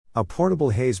A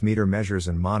portable haze meter measures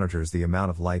and monitors the amount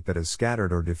of light that is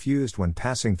scattered or diffused when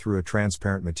passing through a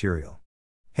transparent material.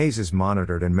 Haze is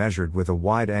monitored and measured with a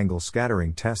wide-angle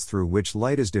scattering test through which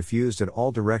light is diffused at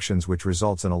all directions, which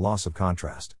results in a loss of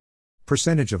contrast.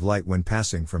 Percentage of light when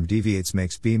passing from deviates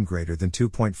makes beam greater than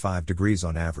 2.5 degrees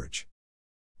on average.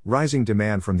 Rising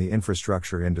demand from the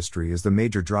infrastructure industry is the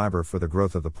major driver for the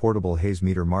growth of the portable haze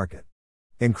meter market.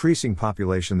 Increasing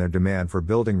population, their demand for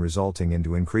building resulting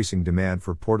into increasing demand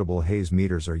for portable haze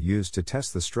meters are used to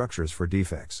test the structures for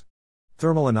defects.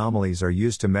 Thermal anomalies are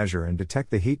used to measure and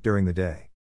detect the heat during the day.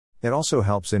 It also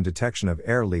helps in detection of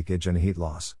air leakage and heat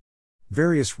loss.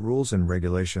 Various rules and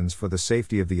regulations for the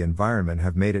safety of the environment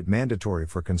have made it mandatory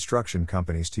for construction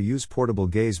companies to use portable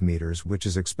haze meters, which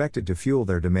is expected to fuel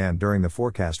their demand during the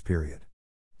forecast period.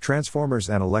 Transformers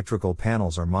and electrical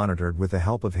panels are monitored with the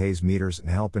help of haze meters and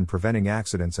help in preventing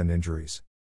accidents and injuries.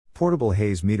 Portable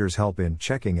haze meters help in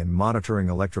checking and monitoring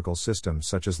electrical systems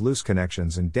such as loose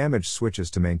connections and damaged switches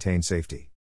to maintain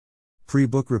safety.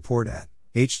 Pre-book report at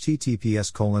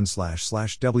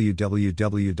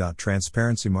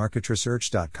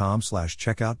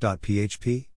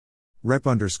https://www.transparencymarketresearch.com/checkout.php.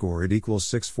 Rep_it equals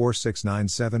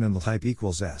 64697 and the type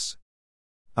equals S.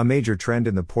 A major trend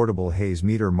in the portable haze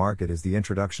meter market is the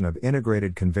introduction of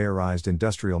integrated conveyorized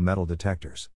industrial metal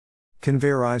detectors.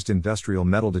 Conveyorized industrial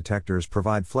metal detectors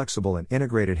provide flexible and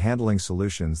integrated handling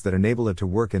solutions that enable it to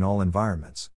work in all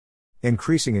environments.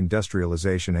 Increasing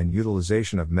industrialization and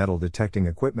utilization of metal detecting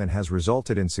equipment has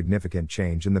resulted in significant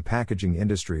change in the packaging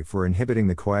industry for inhibiting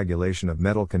the coagulation of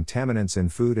metal contaminants in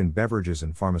food and beverages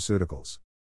and pharmaceuticals.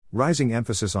 Rising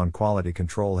emphasis on quality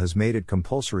control has made it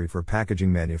compulsory for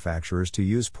packaging manufacturers to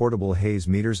use portable haze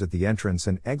meters at the entrance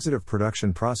and exit of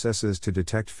production processes to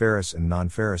detect ferrous and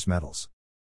non-ferrous metals.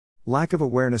 Lack of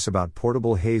awareness about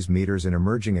portable haze meters in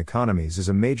emerging economies is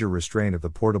a major restraint of the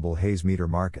portable haze meter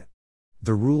market.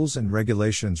 The rules and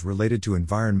regulations related to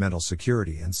environmental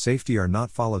security and safety are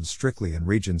not followed strictly in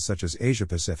regions such as Asia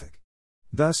Pacific.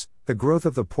 Thus, the growth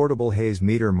of the portable haze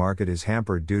meter market is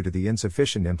hampered due to the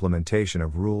insufficient implementation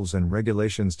of rules and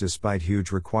regulations despite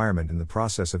huge requirement in the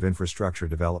process of infrastructure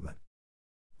development.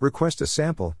 Request a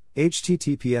sample,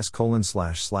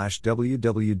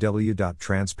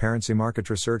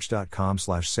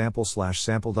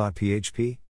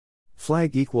 https://www.transparencymarketresearch.com/sample/sample.php.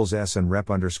 Flag equals S and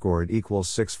rep_it equals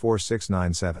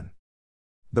 64697.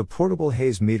 The portable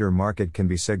haze meter market can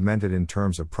be segmented in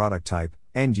terms of product type,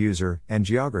 end user, and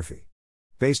geography.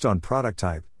 Based on product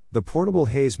type, the portable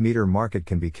haze meter market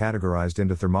can be categorized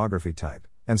into thermography type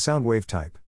and sound wave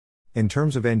type. In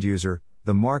terms of end user,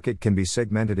 the market can be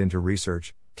segmented into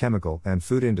research, chemical, and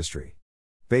food industry.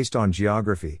 Based on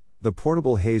geography, the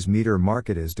portable haze meter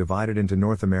market is divided into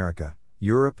North America,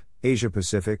 Europe, Asia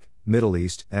Pacific, Middle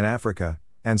East and Africa,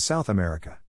 and South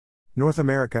America. North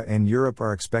America and Europe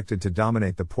are expected to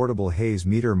dominate the portable haze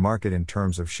meter market in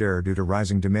terms of share due to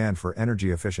rising demand for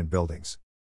energy-efficient buildings.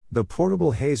 The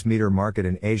portable haze meter market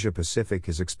in Asia Pacific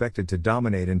is expected to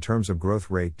dominate in terms of growth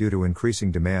rate due to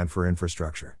increasing demand for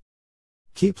infrastructure.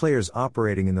 Key players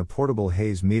operating in the portable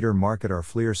haze meter market are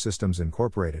FLIR Systems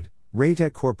Incorporated,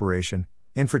 Raytech Corporation,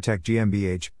 Infratech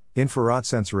GmbH,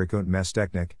 Infrarotsensoric und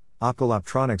Messtechnik,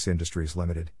 Optoloptronics Industries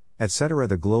Limited, etc.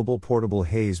 The global portable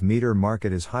haze meter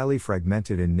market is highly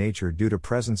fragmented in nature due to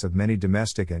presence of many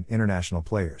domestic and international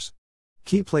players.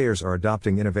 Key players are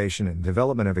adopting innovation and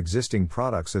development of existing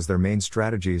products as their main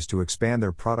strategies to expand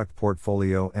their product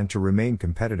portfolio and to remain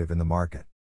competitive in the market.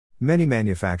 Many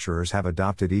manufacturers have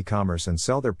adopted e-commerce and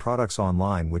sell their products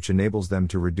online, which enables them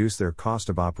to reduce their cost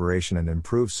of operation and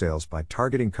improve sales by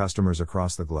targeting customers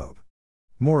across the globe.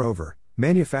 Moreover,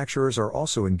 manufacturers are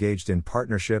also engaged in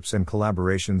partnerships and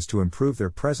collaborations to improve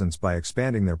their presence by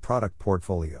expanding their product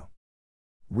portfolio.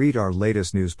 Read our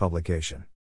latest news publication.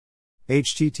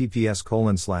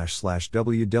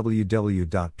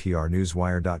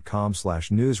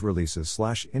 https://www.prnewswire.com/news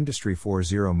releases/industry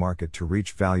 40 market to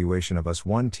reach valuation of us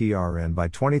 1 TRN by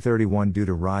 2031 due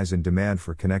to rise in demand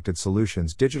for connected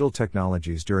solutions digital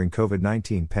technologies during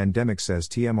COVID-19 pandemic, says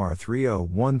TMR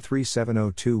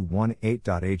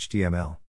 301370218.html.